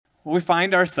We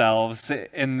find ourselves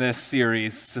in this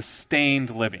series,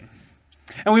 Sustained Living.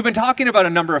 And we've been talking about a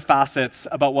number of facets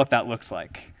about what that looks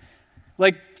like.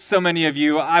 Like so many of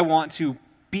you, I want to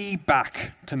be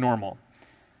back to normal.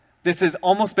 This has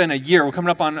almost been a year. We're coming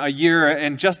up on a year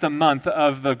and just a month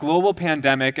of the global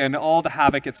pandemic and all the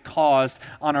havoc it's caused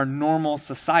on our normal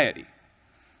society.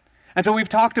 And so we've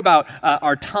talked about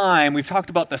our time. We've talked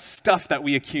about the stuff that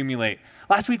we accumulate.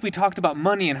 Last week we talked about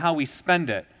money and how we spend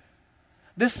it.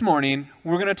 This morning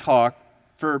we're going to talk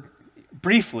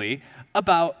briefly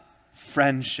about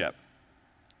friendship.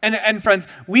 And friends,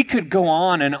 we could go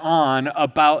on and on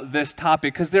about this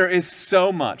topic because there is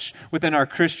so much within our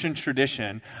Christian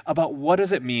tradition about what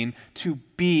does it mean to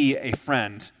be a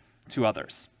friend to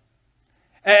others.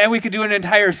 And we could do an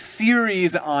entire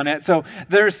series on it. So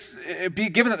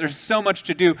given that there's so much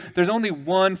to do, there's only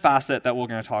one facet that we're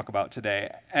going to talk about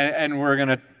today, and we're going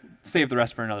to save the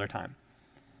rest for another time.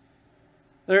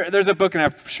 There's a book, and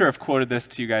I'm sure I've quoted this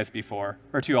to you guys before,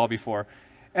 or to you all before,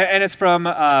 and it's from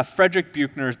Frederick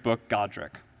Buechner's book,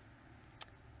 Godric.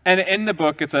 And in the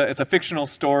book, it's a fictional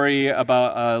story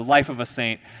about a life of a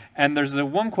saint, and there's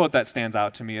one quote that stands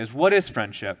out to me is, "What is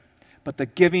friendship but the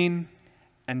giving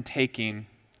and taking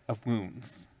of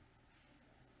wounds?"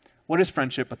 What is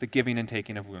friendship but the giving and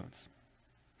taking of wounds?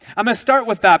 I'm going to start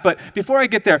with that, but before I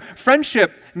get there,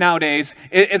 friendship nowadays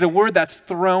is a word that's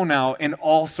thrown out in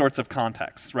all sorts of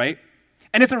contexts, right?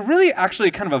 And it's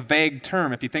actually kind of a vague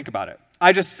term if you think about it.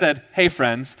 I just said, hey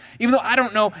friends, even though I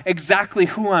don't know exactly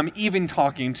who I'm even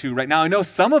talking to right now. I know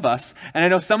some of us, and I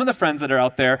know some of the friends that are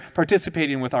out there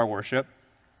participating with our worship.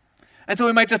 And so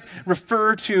we might just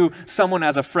refer to someone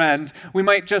as a friend. We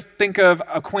might just think of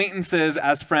acquaintances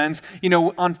as friends. You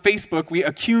know, on Facebook, we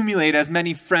accumulate as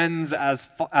many friends as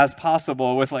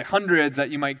possible with like hundreds that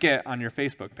you might get on your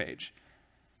Facebook page.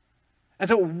 And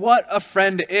so what a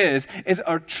friend is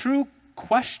a true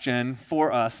question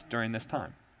for us during this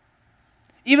time.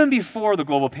 Even before the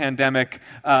global pandemic,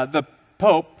 the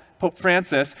Pope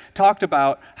Francis, talked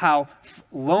about how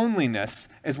loneliness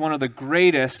is one of the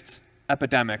greatest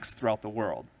epidemics throughout the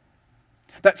world.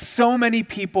 That so many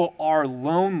people are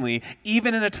lonely,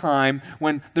 even in a time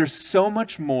when there's so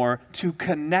much more to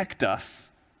connect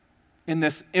us in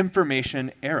this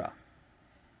information era.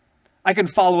 I can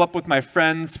follow up with my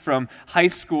friends from high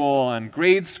school and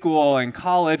grade school and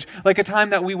college, like a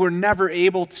time that we were never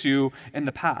able to in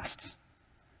the past.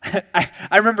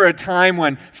 I remember a time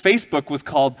when Facebook was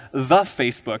called the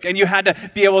Facebook, and you had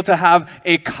to be able to have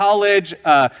a college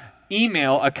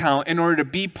email account in order to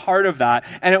be part of that.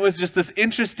 And it was just this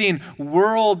interesting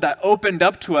world that opened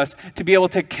up to us to be able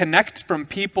to connect from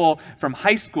people from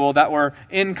high school that were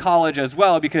in college as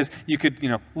well, because you could,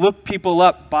 look people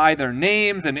up by their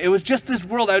names. And it was just this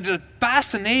world. I was just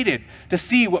fascinated to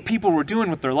see what people were doing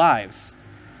with their lives.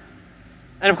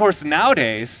 And of course,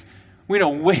 nowadays, we know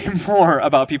way more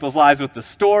about people's lives with the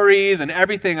stories and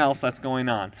everything else that's going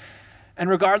on. And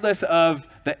regardless of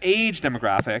the age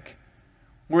demographic,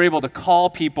 we're able to call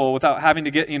people without having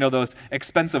to get, those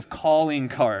expensive calling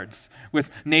cards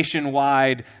with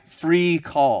nationwide free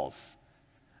calls.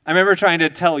 I remember trying to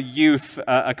tell youth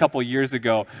a couple years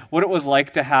ago what it was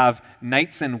like to have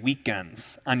nights and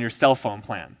weekends on your cell phone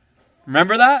plan.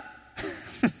 Remember that?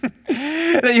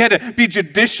 That you had to be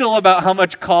judicial about how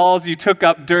much calls you took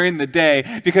up during the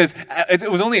day, because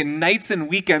it was only at nights and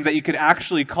weekends that you could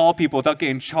actually call people without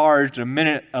getting charged a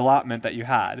minute allotment that you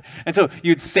had. And so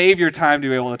you'd save your time to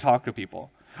be able to talk to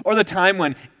people. Or the time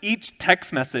when each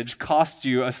text message cost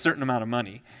you a certain amount of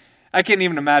money. I can't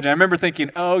even imagine. I remember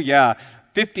thinking,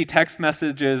 50 text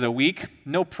messages a week,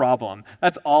 no problem.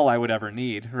 That's all I would ever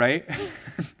need, right?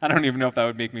 I don't even know if that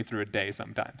would make me through a day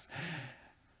sometimes.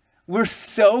 We're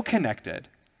so connected,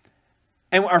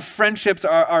 and our friendships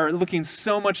are looking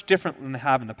so much different than they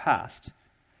have in the past.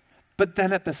 But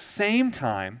then at the same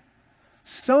time,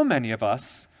 so many of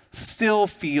us still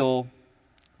feel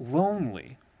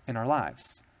lonely in our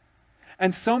lives.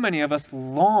 And so many of us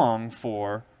long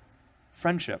for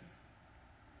friendship.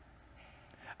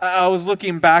 I was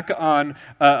looking back on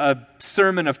a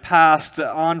sermon of past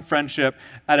on friendship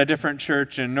at a different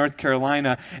church in North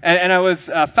Carolina, and I was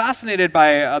fascinated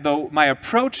by my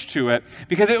approach to it,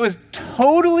 because it was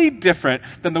totally different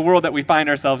than the world that we find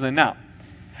ourselves in now.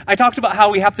 I talked about how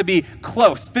we have to be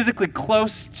close, physically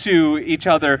close to each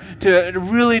other to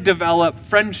really develop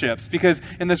friendships, because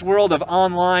in this world of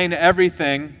online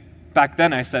everything, back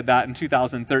then I said that in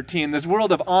 2013, this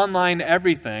world of online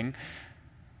everything,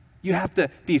 you have to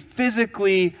be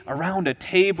physically around a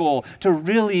table to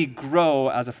really grow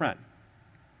as a friend.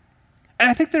 And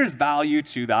I think there's value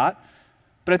to that.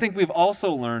 But I think we've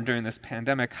also learned during this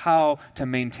pandemic how to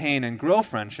maintain and grow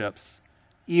friendships,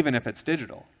 even if it's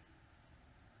digital.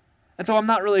 And so I'm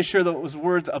not really sure that those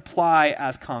words apply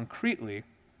as concretely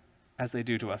as they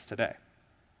do to us today.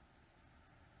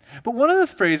 But one of the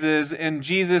phrases in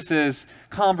Jesus'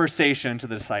 conversation to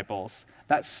the disciples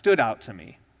that stood out to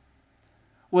me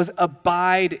was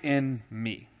abide in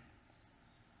me.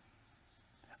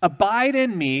 Abide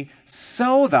in me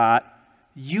so that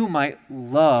you might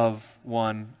love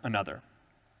one another.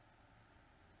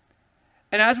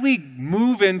 And as we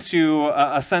move into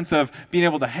a sense of being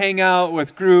able to hang out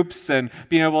with groups and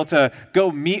being able to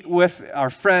go meet with our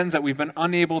friends that we've been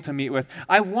unable to meet with,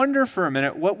 I wonder for a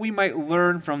minute what we might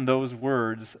learn from those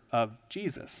words of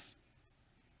Jesus.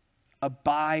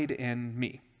 Abide in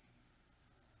me.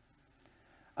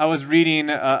 I was reading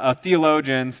a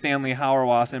theologian, Stanley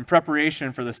Hauerwas, in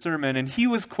preparation for the sermon, and he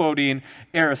was quoting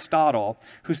Aristotle,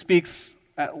 who speaks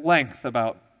at length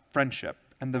about friendship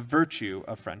and the virtue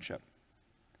of friendship.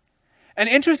 And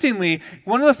interestingly,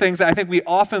 one of the things that I think we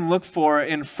often look for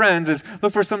in friends is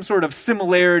look for some sort of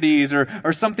similarities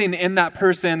or something in that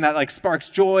person that like sparks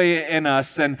joy in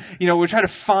us. And, we try to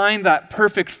find that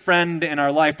perfect friend in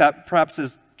our life that perhaps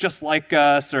is just like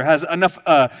us or has enough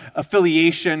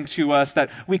affiliation to us that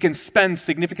we can spend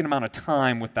significant amount of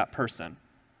time with that person.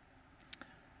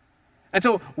 And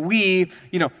so we,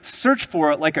 search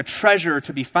for it like a treasure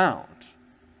to be found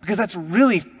because that's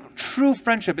really true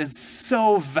friendship is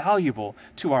so valuable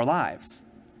to our lives.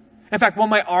 In fact, one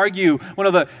might argue one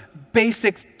of the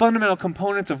basic fundamental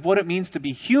components of what it means to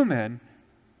be human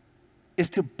is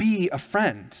to be a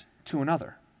friend to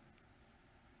another.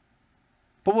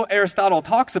 But what Aristotle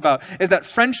talks about is that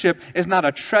friendship is not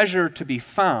a treasure to be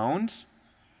found.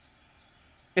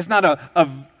 It's not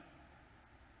a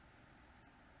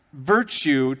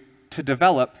virtue to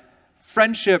develop.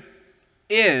 Friendship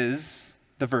is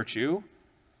the virtue.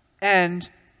 And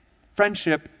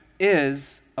friendship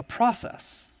is a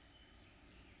process.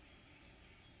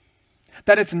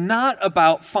 That it's not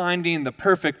about finding the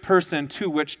perfect person to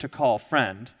which to call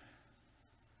friend.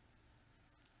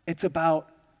 It's about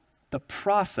the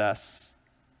process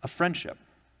of friendship.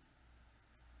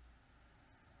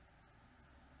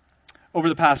 Over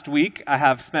the past week, I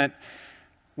have spent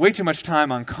way too much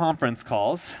time on conference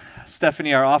calls.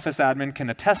 Stephanie, our office admin, can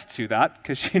attest to that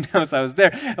because she knows I was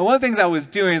there. And one of the things I was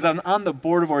doing is I'm on the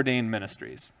Board of Ordained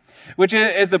Ministries, which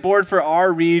is the board for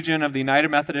our region of the United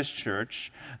Methodist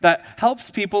Church that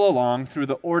helps people along through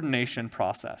the ordination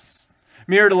process.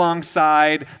 Mirrored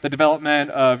alongside the development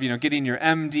of, getting your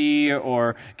MD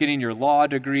or getting your law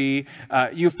degree,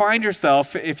 you find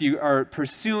yourself, if you are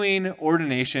pursuing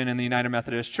ordination in the United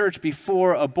Methodist Church,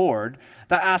 before a board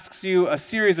that asks you a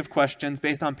series of questions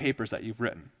based on papers that you've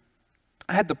written.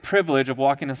 I had the privilege of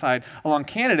walking aside along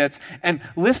candidates and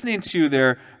listening to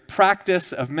their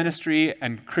practice of ministry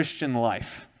and Christian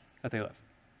life that they live.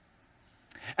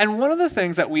 And one of the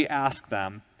things that we ask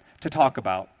them to talk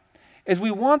about is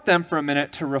we want them for a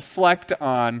minute to reflect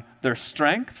on their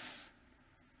strengths,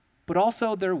 but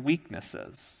also their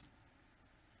weaknesses.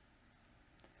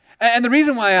 And the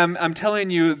reason why I'm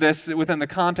telling you this within the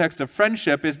context of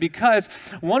friendship is because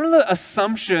one of the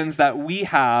assumptions that we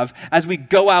have as we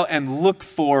go out and look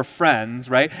for friends,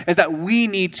 right, is that we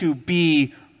need to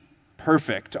be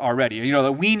perfect already.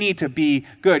 That we need to be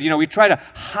good. We try to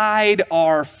hide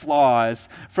our flaws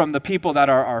from the people that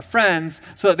are our friends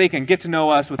so that they can get to know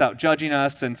us without judging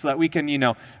us and so that we can,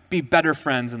 be better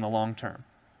friends in the long term.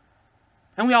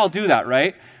 And we all do that,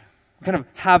 right? We kind of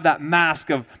have that mask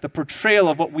of the portrayal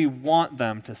of what we want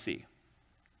them to see.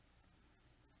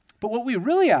 But what we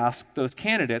really ask those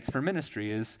candidates for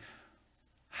ministry is,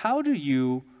 how do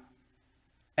you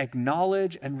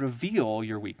acknowledge and reveal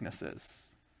your weaknesses?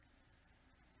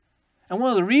 And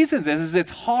one of the reasons is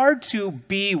it's hard to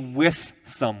be with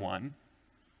someone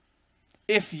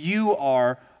if you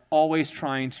are always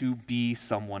trying to be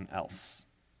someone else.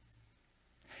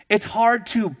 It's hard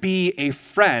to be a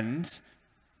friend,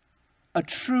 a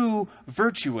true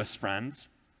virtuous friend,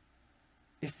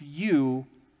 if you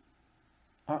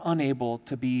are unable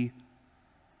to be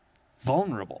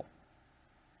vulnerable.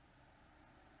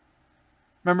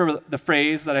 Remember the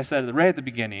phrase that I said right at the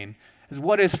beginning is,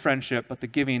 what is friendship but the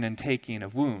giving and taking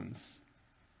of wounds?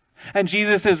 And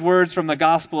Jesus' words from the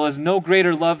gospel is, no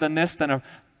greater love than this, than a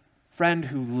friend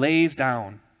who lays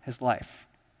down his life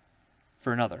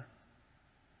for another.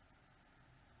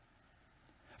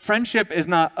 Friendship is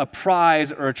not a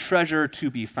prize or a treasure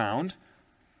to be found.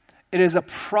 It is a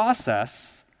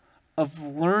process of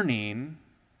learning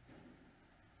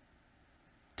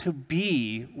to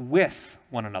be with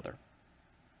one another.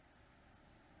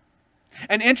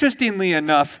 And interestingly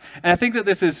enough, and I think that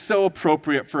this is so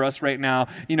appropriate for us right now,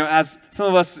 as some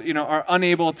of us, are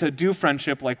unable to do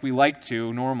friendship like we like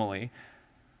to normally,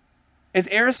 is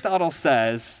Aristotle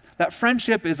says that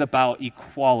friendship is about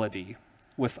equality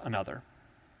with another.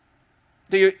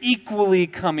 That you're equally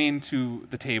coming to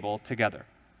the table together.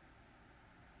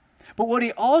 But what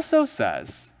he also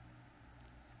says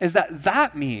is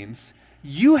that means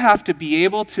you have to be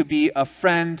able to be a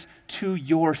friend to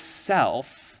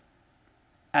yourself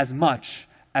as much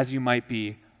as you might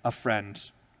be a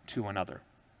friend to another.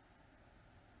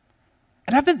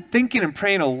 And I've been thinking and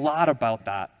praying a lot about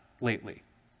that lately.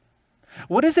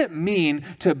 What does it mean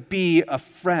to be a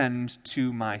friend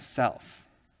to myself?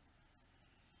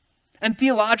 And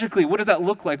theologically, what does that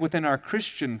look like within our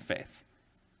Christian faith?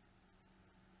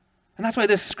 And that's why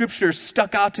this scripture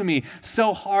stuck out to me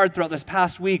so hard throughout this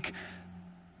past week,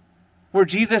 where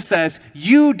Jesus says,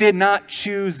 "You did not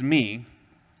choose me.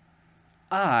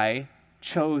 I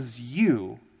chose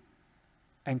you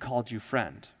and called you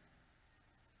friend."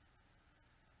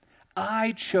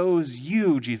 I chose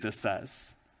you, Jesus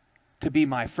says, to be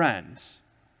my friend.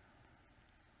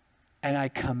 And I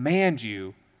command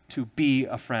you to be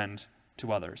a friend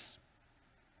to others.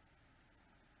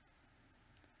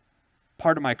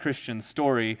 Part of my Christian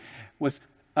story was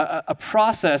a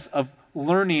process of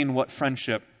learning what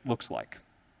friendship looks like.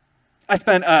 I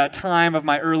spent time of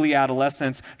my early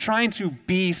adolescence trying to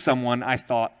be someone I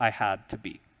thought I had to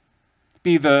be.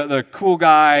 Be the cool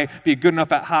guy, be good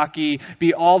enough at hockey,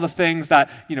 be all the things that,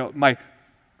 my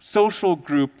social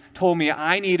group told me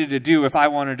I needed to do if I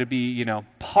wanted to be,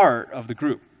 part of the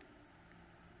group.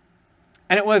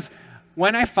 And it was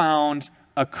when I found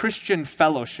a Christian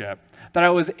fellowship that I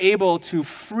was able to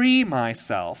free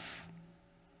myself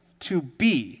to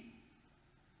be.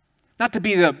 Not to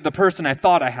be the person I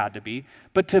thought I had to be,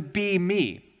 but to be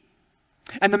me.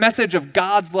 And the message of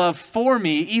God's love for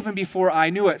me, even before I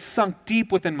knew it, sunk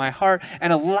deep within my heart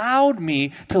and allowed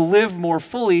me to live more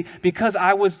fully because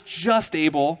I was just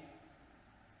able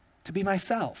to be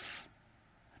myself.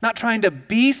 Not trying to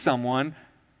be someone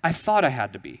I thought I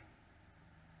had to be.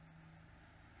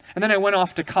 And then I went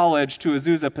off to college to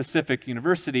Azusa Pacific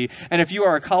University. And if you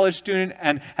are a college student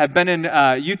and have been in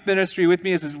youth ministry with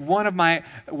me, this is one of my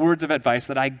words of advice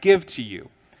that I give to you.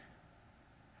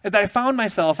 Is that I found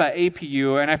myself at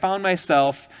APU and I found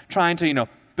myself trying to,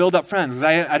 build up friends. Because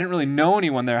I didn't really know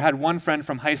anyone there. I had one friend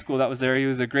from high school that was there. He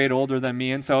was a grade older than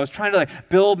me. And so I was trying to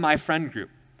build my friend group.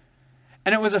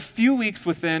 And it was a few weeks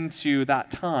within to that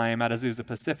time at Azusa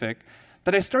Pacific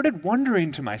that I started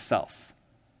wondering to myself,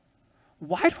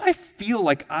 why do I feel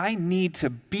like I need to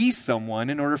be someone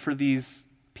in order for these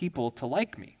people to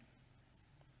like me?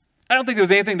 I don't think there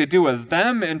was anything to do with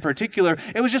them in particular.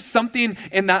 It was just something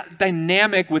in that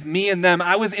dynamic with me and them.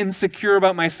 I was insecure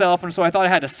about myself, and so I thought I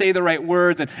had to say the right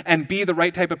words and be the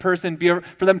right type of person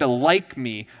for them to like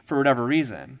me for whatever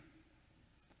reason.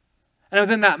 And it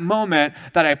was in that moment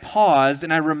that I paused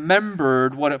and I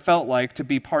remembered what it felt like to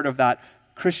be part of that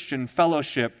Christian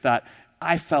fellowship that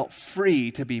I felt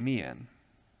free to be me in.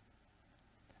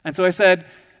 And so I said,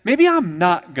 maybe I'm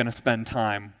not going to spend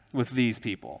time with these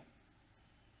people.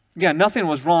 Yeah, nothing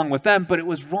was wrong with them, but it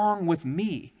was wrong with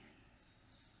me.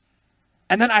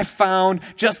 And then I found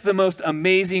just the most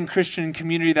amazing Christian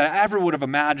community that I ever would have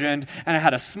imagined. And I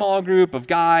had a small group of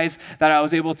guys that I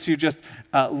was able to just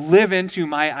live into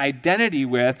my identity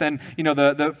with. And,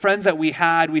 the friends that we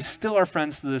had, we still are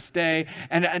friends to this day.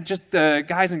 And just the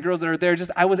guys and girls that are there,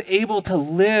 I was able to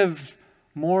live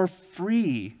more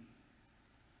free.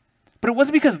 But it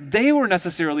wasn't because they were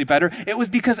necessarily better. It was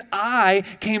because I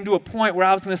came to a point where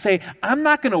I was going to say, I'm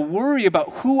not going to worry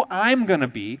about who I'm going to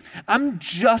be. I'm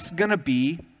just going to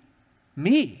be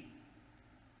me.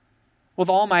 With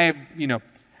all my,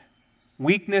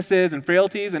 weaknesses and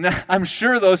frailties. And I'm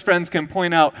sure those friends can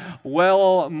point out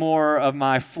well more of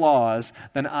my flaws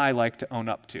than I like to own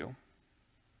up to.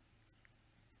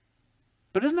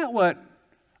 But isn't that what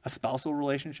a spousal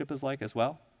relationship is like as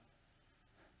well?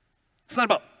 It's not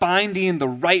about finding the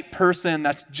right person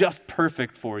that's just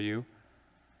perfect for you.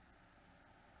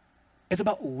 It's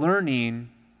about learning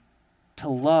to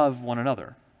love one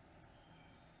another.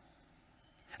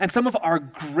 And some of our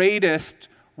greatest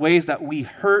ways that we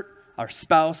hurt our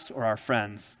spouse or our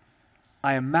friends,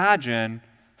 I imagine,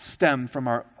 stem from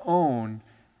our own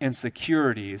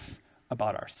insecurities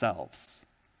about ourselves.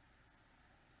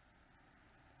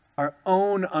 Our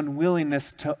own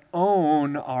unwillingness to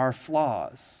own our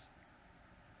flaws.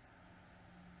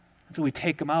 And so we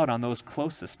take them out on those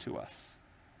closest to us.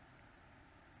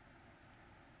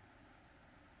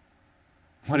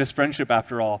 What is friendship,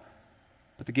 after all,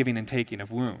 but the giving and taking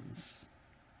of wounds?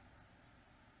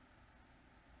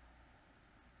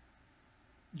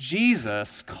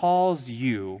 Jesus calls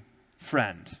you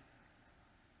friend,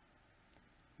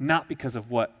 not because of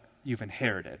what you've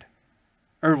inherited,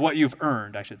 or what you've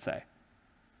earned, I should say.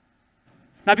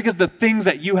 Not because of the things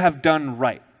that you have done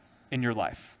right in your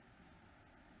life.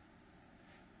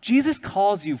 Jesus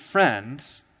calls you friend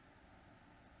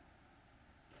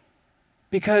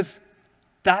because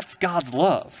that's God's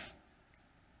love.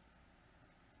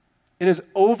 It is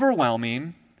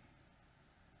overwhelming,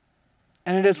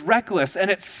 and it is reckless,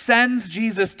 and it sends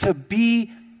Jesus to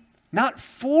be not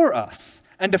for us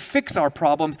and to fix our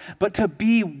problems, but to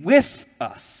be with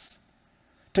us,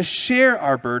 to share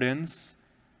our burdens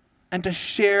and to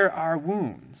share our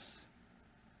wounds.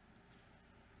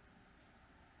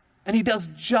 And he does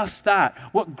just that.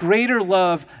 What greater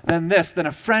love than this, than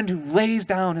a friend who lays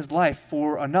down his life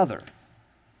for another?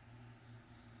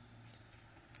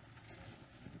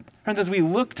 Friends, as we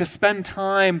look to spend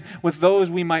time with those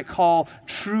we might call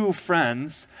true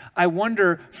friends, I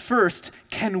wonder, first,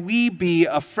 can we be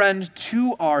a friend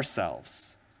to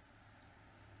ourselves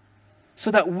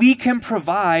so that we can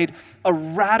provide a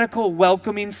radical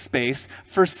welcoming space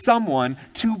for someone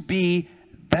to be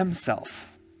themselves?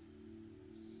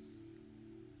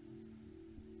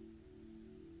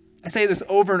 I say this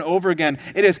over and over again.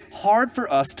 It is hard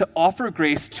for us to offer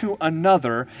grace to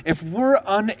another if we're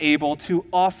unable to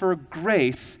offer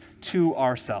grace to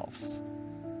ourselves.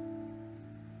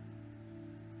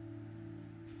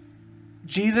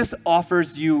 Jesus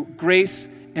offers you grace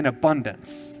in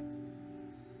abundance.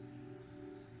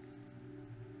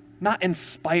 Not in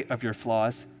spite of your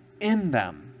flaws, in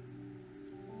them.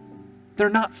 They're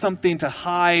not something to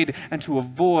hide and to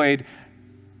avoid,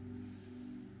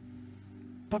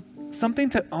 but something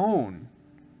to own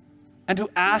and to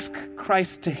ask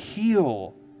Christ to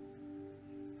heal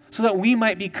so that we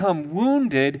might become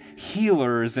wounded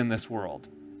healers in this world.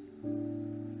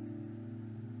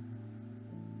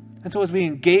 And so as we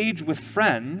engage with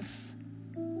friends,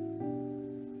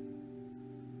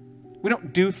 we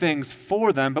don't do things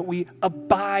for them, but we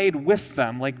abide with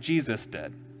them like Jesus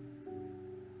did.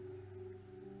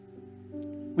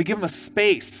 We give them a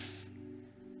space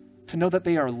to know that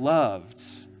they are loved,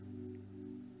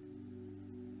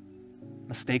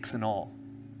 mistakes and all.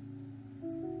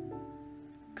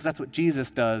 Because that's what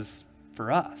Jesus does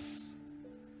for us.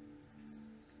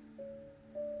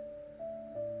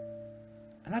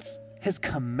 And that's his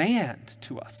command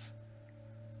to us.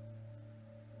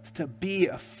 It's to be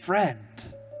a friend,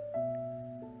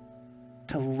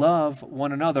 to love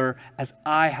one another as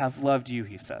I have loved you,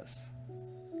 he says.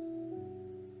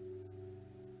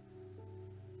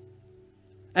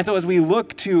 And so as we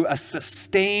look to a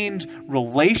sustained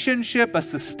relationship, a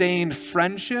sustained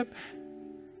friendship,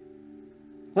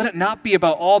 let it not be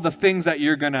about all the things that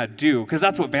you're going to do, because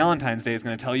that's what Valentine's Day is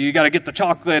going to tell you. You got to get the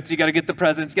chocolates, you got to get the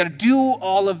presents, you got to do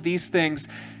all of these things.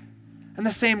 And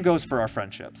the same goes for our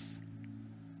friendships.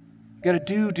 You got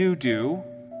to do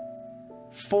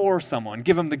for someone.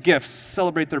 Give them the gifts,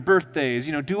 celebrate their birthdays,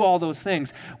 do all those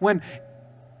things. When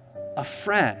a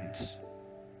friend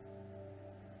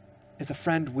is a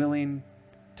friend willing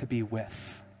to be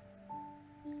with.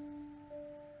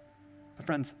 But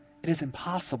friends, it is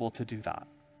impossible to do that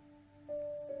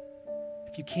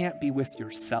if you can't be with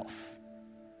yourself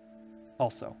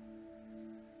also.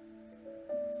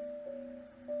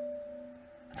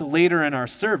 So later in our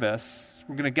service,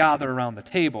 we're going to gather around the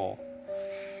table.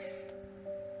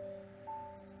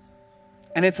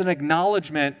 And it's an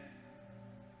acknowledgement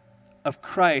of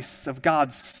Christ, of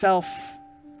God's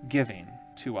self-giving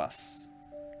to us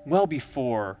well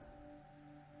before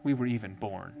we were even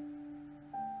born.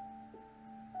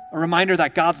 A reminder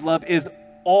that God's love is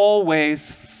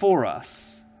always for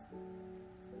us.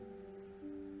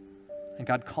 And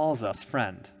God calls us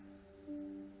friend.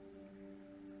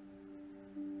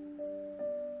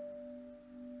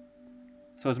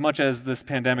 So as much as this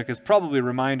pandemic has probably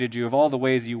reminded you of all the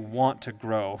ways you want to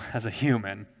grow as a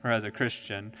human or as a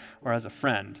Christian or as a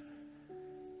friend,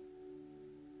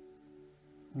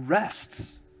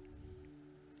 rest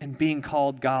in being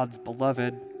called God's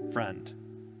beloved friend.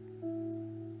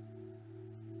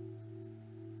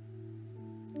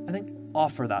 I think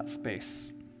offer that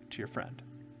space to your friend,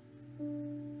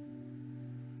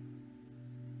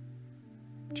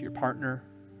 to your partner,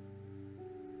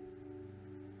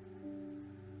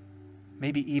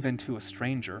 maybe even to a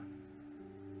stranger.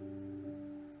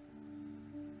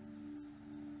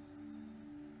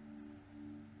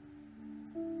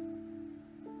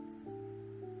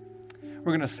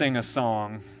 We're going to sing a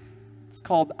song. It's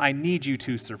called I Need You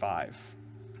to Survive.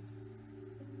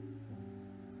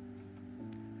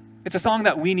 It's a song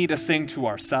that we need to sing to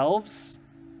ourselves.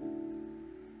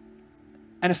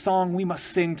 and a song we must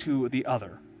sing to the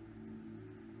other.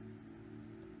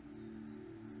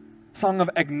 A song of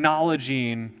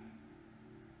acknowledging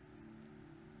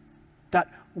that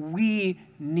we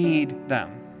need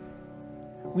them.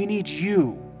 We need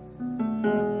you.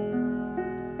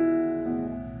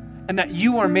 And that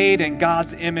you are made in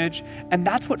God's image. And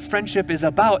that's what friendship is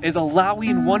about, is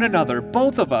allowing one another,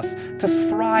 both of us, to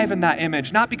thrive in that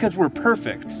image. Not because we're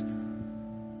perfect,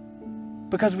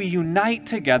 because we unite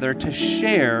together to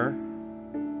share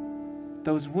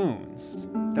those wounds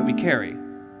that we carry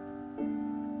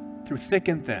through thick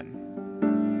and thin.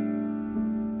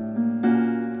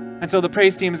 And so the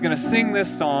praise team is going to sing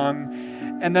this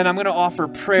song, and then I'm going to offer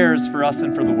prayers for us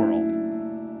and for the world.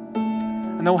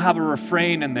 And then we'll have a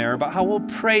refrain in there about how we'll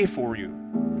pray for you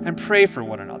and pray for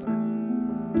one another.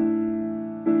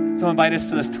 So I invite us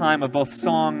to this time of both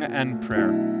song and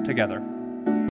prayer together.